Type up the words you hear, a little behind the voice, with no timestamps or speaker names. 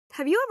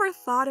Have you ever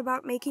thought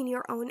about making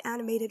your own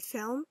animated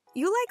film?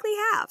 You likely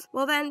have.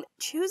 Well then,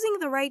 choosing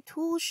the right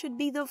tool should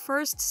be the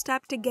first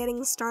step to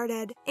getting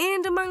started.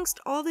 And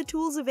amongst all the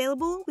tools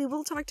available, we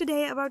will talk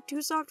today about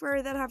two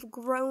software that have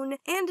grown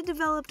and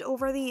developed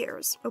over the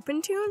years,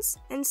 Opentoonz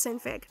and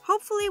Synfig.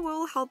 Hopefully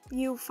we'll help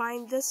you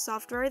find the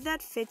software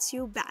that fits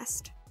you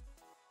best.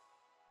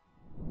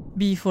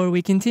 Before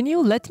we continue,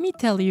 let me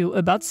tell you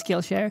about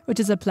Skillshare, which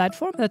is a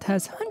platform that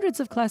has hundreds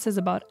of classes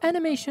about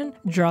animation,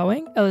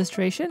 drawing,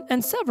 illustration,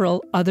 and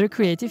several other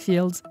creative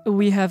fields.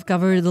 We have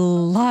covered a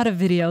lot of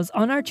videos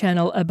on our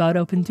channel about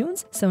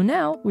Opentoonz, so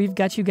now we've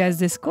got you guys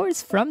this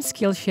course from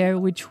Skillshare,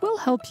 which will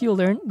help you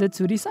learn the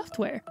 2D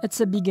software. It's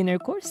a beginner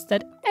course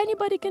that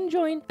anybody can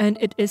join, and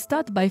it is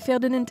taught by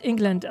Ferdinand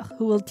Englander,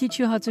 who will teach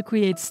you how to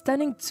create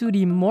stunning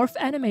 2D morph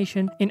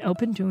animation in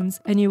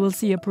Opentoonz, and you will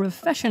see a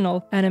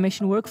professional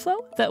animation workflow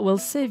that will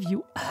save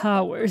you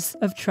hours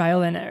of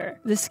trial and error.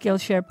 The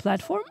Skillshare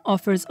platform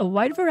offers a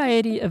wide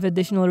variety of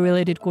additional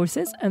related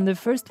courses, and the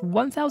first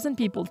 1,000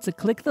 people to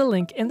click the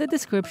link in the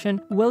description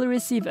will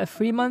receive a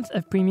free month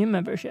of premium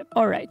membership.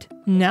 Alright,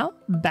 now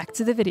back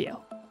to the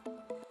video.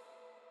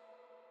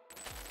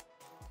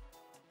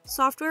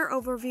 Software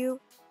overview.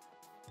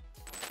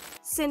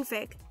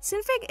 Synfig.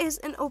 Synfig is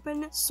an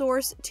open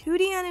source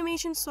 2D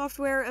animation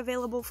software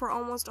available for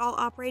almost all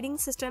operating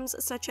systems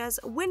such as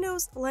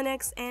Windows,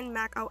 Linux, and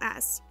Mac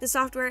OS. The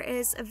software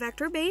is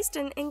vector-based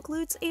and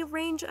includes a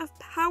range of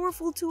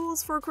powerful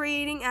tools for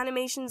creating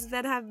animations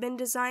that have been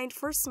designed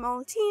for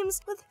small teams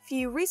with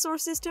few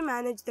resources to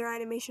manage their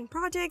animation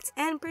projects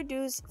and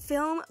produce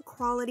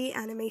film-quality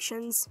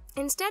animations.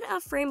 Instead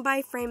of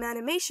frame-by-frame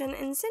animation,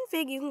 in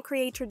Synfig you can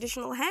create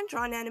traditional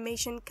hand-drawn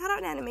animation,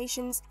 cutout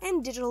animations,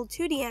 and digital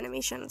 2D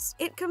animations.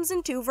 It comes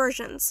in two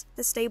versions,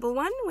 the stable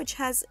one, which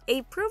has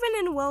a proven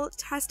and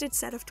well-tested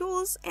set of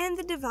tools, and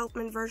the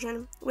development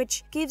version,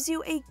 which gives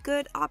you a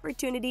good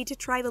opportunity to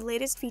try the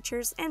latest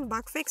features and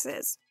bug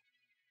fixes.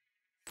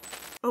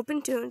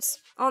 Opentoonz.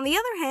 On the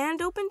other hand,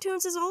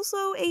 Opentoonz is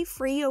also a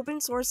free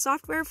open-source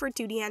software for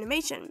 2D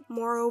animation.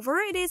 Moreover,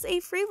 it is a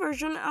free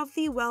version of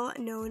the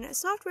well-known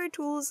software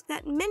tools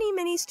that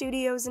many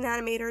studios and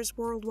animators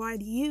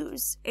worldwide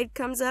use. It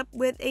comes up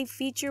with a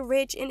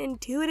feature-rich and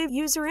intuitive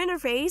user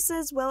interface,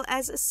 as well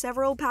as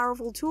several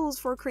powerful tools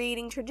for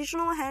creating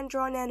traditional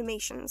hand-drawn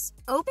animations.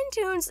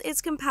 Opentoonz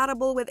is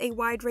compatible with a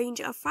wide range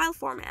of file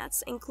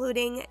formats,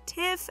 including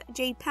TIFF,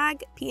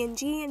 JPEG,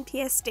 PNG, and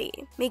PSD,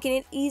 making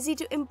it easy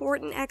to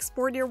import and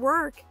export your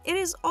work. It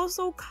is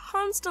also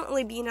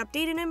constantly being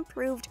updated and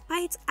improved by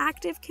its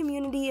active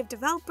community of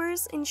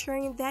developers,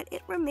 ensuring that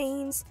it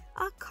remains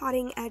a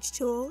cutting-edge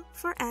tool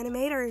for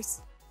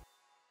animators.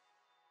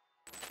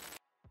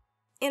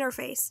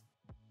 Interface.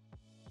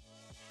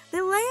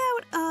 The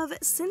layout of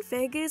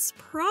Synfig is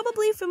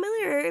probably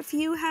familiar if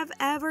you have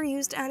ever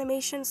used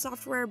animation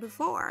software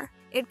before.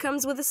 It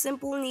comes with a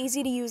simple and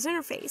easy-to-use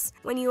interface.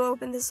 When you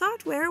open the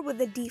software with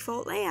the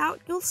default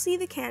layout, you'll see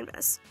the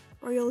canvas,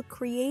 where you'll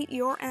create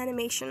your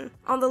animation.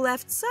 On the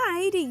left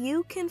side,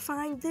 you can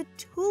find the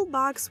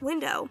toolbox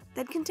window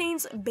that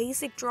contains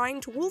basic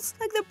drawing tools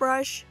like the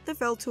brush, the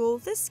fill tool,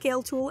 the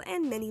scale tool,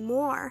 and many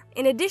more.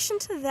 In addition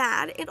to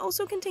that, it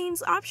also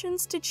contains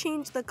options to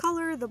change the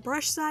color, the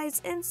brush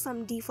size, and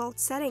some default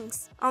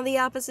settings. On the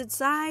opposite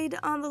side,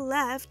 on the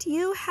left,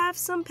 you have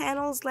some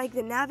panels like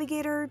the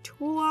navigator,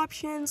 tool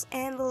options,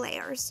 and the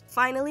layers.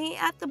 Finally,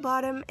 at the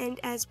bottom, and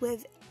as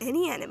with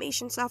any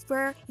animation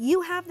software, you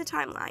have the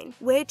timeline,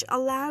 which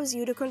allows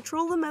you to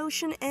control the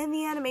motion and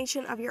the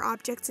animation of your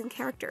objects and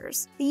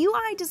characters. The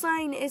UI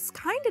design is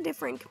kinda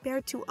different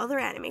compared to other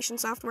animation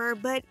software,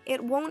 but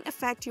it won't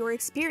affect your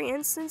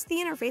experience since the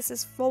interface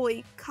is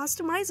fully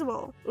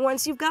customizable.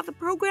 Once you've got the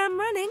program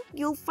running,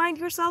 you'll find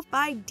yourself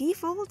by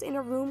default in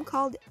a room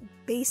called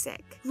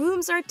Basic.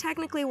 Rooms are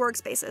technically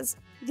workspaces.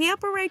 The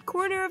upper right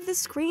corner of the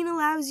screen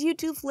allows you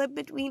to flip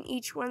between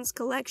each one's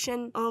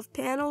collection of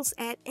panels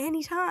at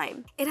any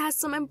time. It has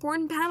some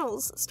important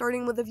panels,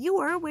 starting with the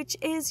viewer, which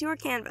is your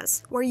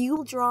canvas, where you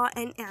will draw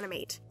and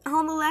animate.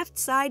 On the left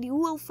side, you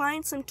will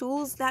find some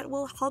tools that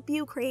will help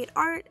you create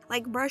art,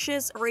 like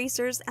brushes,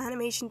 erasers,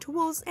 animation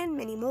tools, and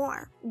many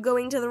more.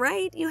 Going to the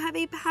right, you have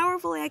a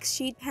powerful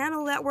X-sheet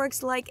panel that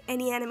works like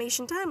any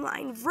animation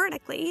timeline,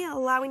 vertically,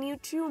 allowing you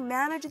to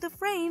manage the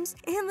frames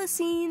and the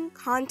scene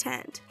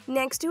content.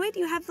 Next to it,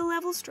 you have the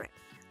level strip,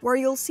 where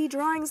you'll see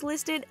drawings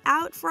listed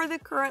out for the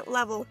current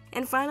level.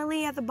 And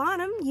finally, at the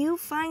bottom, you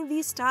find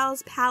the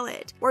styles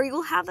palette, where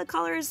you'll have the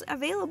colors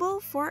available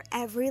for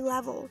every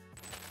level.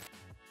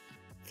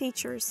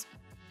 Features.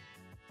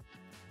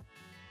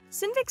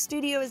 Synfig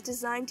Studio is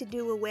designed to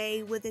do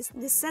away with this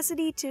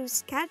necessity to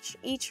sketch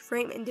each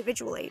frame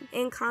individually,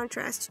 in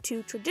contrast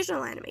to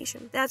traditional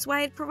animation. That's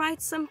why it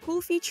provides some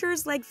cool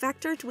features like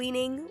vector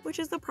tweening, which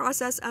is the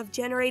process of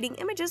generating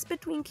images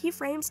between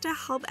keyframes to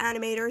help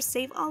animators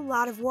save a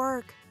lot of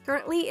work.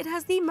 Currently, it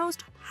has the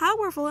most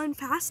powerful and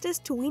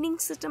fastest tweening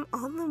system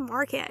on the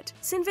market.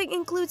 Synfig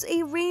includes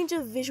a range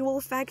of visual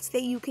effects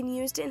that you can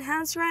use to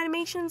enhance your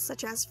animations,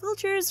 such as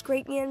filters,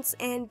 gradients,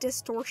 and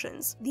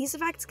distortions. These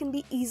effects can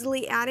be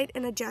easily added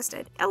and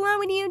adjusted,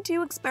 allowing you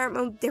to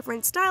experiment with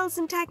different styles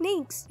and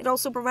techniques. It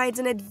also provides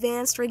an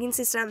advanced rigging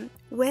system,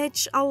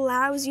 which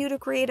allows you to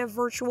create a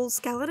virtual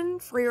skeleton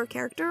for your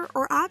character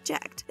or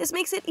object. This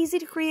makes it easy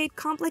to create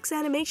complex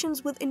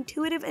animations with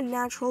intuitive and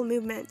natural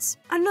movements.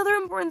 Another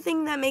important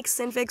thing that makes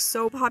Synfig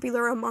so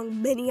popular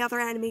among many other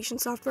animation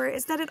software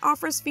is that it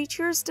offers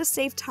features to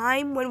save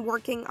time when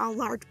working on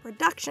large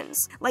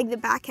productions, like the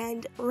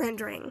back-end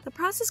rendering. The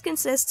process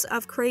consists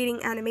of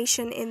creating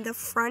animation in the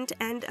front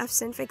end of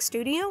Synfig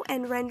Studio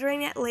and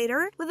rendering it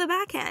later with the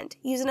back end,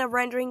 using a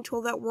rendering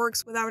tool that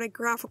works without a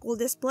graphical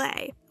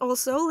display.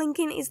 Also,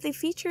 linking is the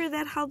feature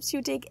that helps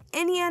you take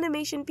any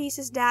animation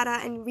piece's data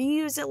and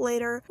reuse it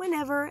later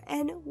whenever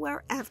and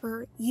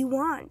wherever you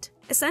want.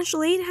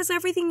 Essentially, it has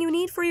everything you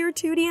need for your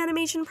 2D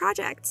animation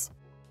projects.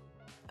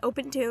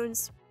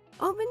 Opentoonz.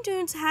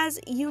 Opentoonz has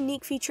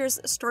unique features,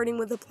 starting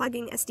with the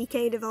plugin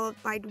SDK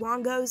developed by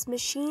Dwango's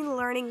machine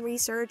learning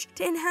research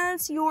to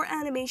enhance your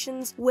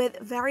animations with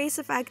various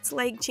effects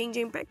like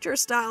changing picture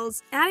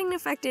styles, adding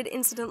affected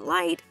incident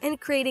light, and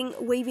creating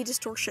wavy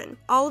distortion.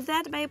 All of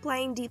that by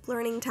applying deep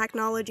learning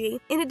technology.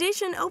 In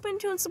addition,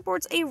 Opentoonz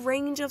supports a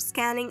range of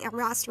scanning and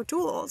raster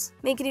tools,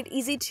 making it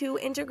easy to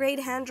integrate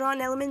hand-drawn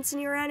elements in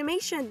your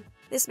animation.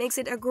 This makes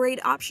it a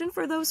great option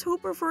for those who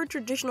prefer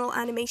traditional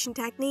animation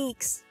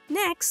techniques.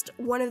 Next,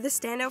 one of the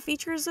standout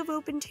features of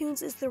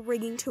Opentoonz is the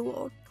rigging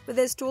tool. With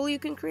this tool, you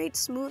can create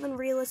smooth and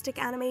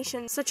realistic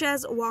animations, such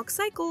as walk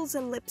cycles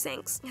and lip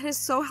syncs. It is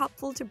so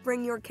helpful to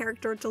bring your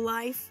character to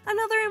life.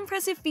 Another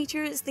impressive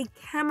feature is the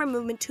camera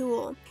movement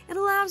tool. It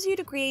allows you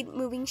to create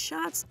moving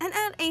shots and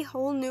add a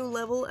whole new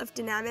level of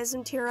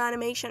dynamism to your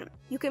animation.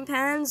 You can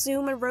pan,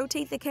 zoom, and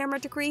rotate the camera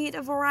to create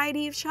a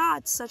variety of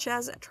shots, such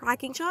as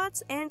tracking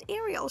shots and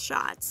aerial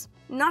shots.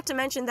 Not to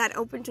mention that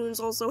Opentoonz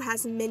also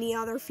has many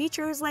other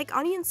features like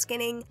onion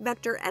skinning,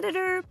 vector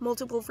editor,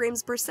 multiple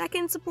frames per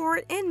second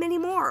support, and many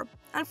more.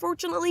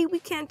 Unfortunately, we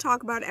can't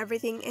talk about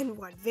everything in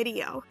one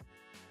video.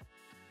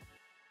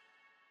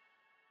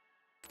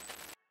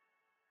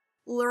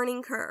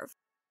 Learning curve.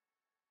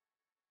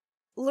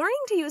 Learning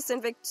to use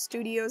Synfig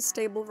Studio's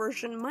stable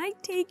version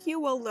might take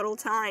you a little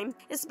time,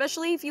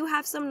 especially if you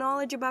have some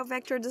knowledge about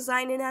vector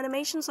design and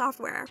animation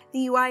software.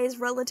 The UI is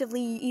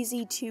relatively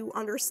easy to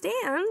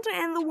understand,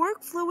 and the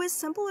workflow is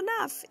simple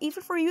enough,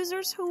 even for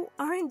users who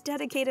aren't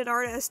dedicated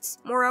artists.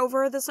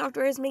 Moreover, the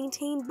software is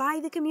maintained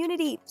by the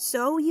community,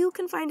 so you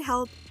can find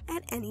help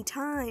at any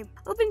time.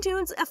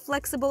 Opentoonz, a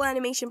flexible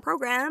animation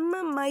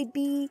program, might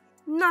be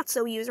not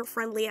so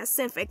user-friendly as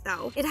Synfig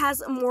though. It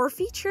has more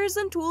features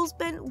and tools,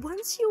 but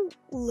once you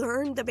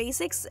learn the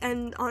basics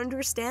and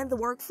understand the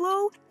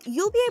workflow,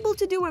 you'll be able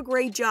to do a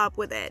great job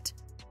with it.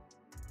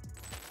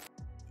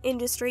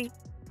 Industry.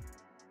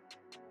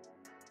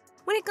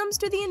 When it comes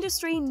to the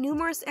industry,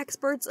 numerous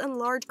experts and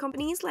large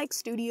companies like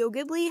Studio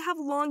Ghibli have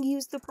long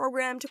used the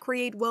program to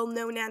create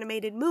well-known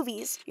animated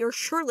movies you're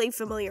surely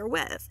familiar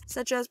with,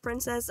 such as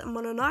Princess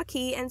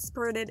Mononoke and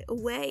Spirited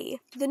Away.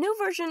 The new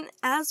version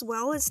as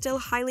well is still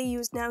highly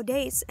used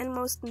nowadays, and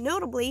most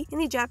notably in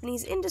the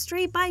Japanese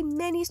industry by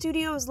many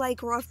studios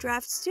like Rough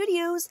Draft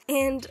Studios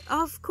and,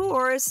 of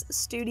course,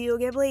 Studio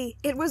Ghibli.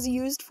 It was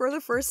used for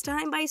the first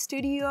time by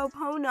Studio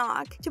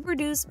Ponok to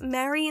produce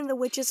Mary and the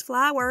Witch's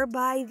Flower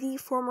by the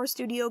former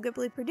Studio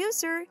Ghibli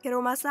producer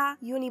Hiromasa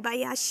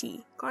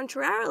Yonibayashi.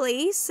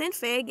 Contrarily,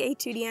 Synfig, a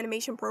 2D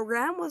animation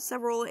program with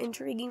several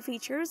intriguing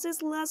features,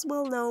 is less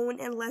well known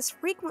and less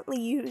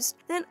frequently used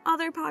than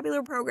other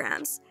popular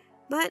programs,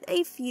 but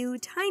a few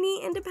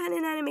tiny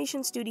independent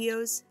animation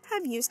studios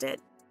have used it.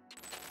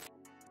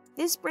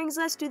 This brings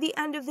us to the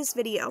end of this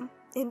video.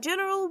 In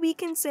general, we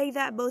can say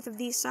that both of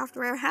these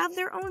software have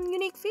their own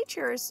unique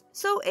features,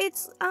 so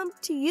it's up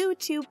to you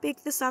to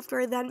pick the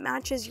software that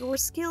matches your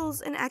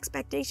skills and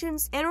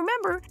expectations, and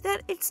remember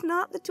that it's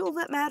not the tool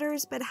that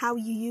matters, but how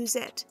you use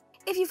it.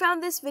 If you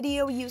found this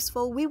video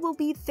useful, we will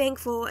be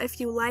thankful if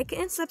you like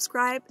and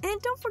subscribe,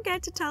 and don't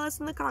forget to tell us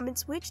in the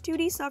comments which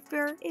 2D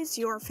software is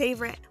your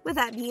favorite. With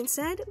that being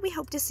said, we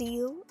hope to see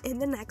you in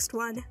the next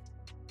one.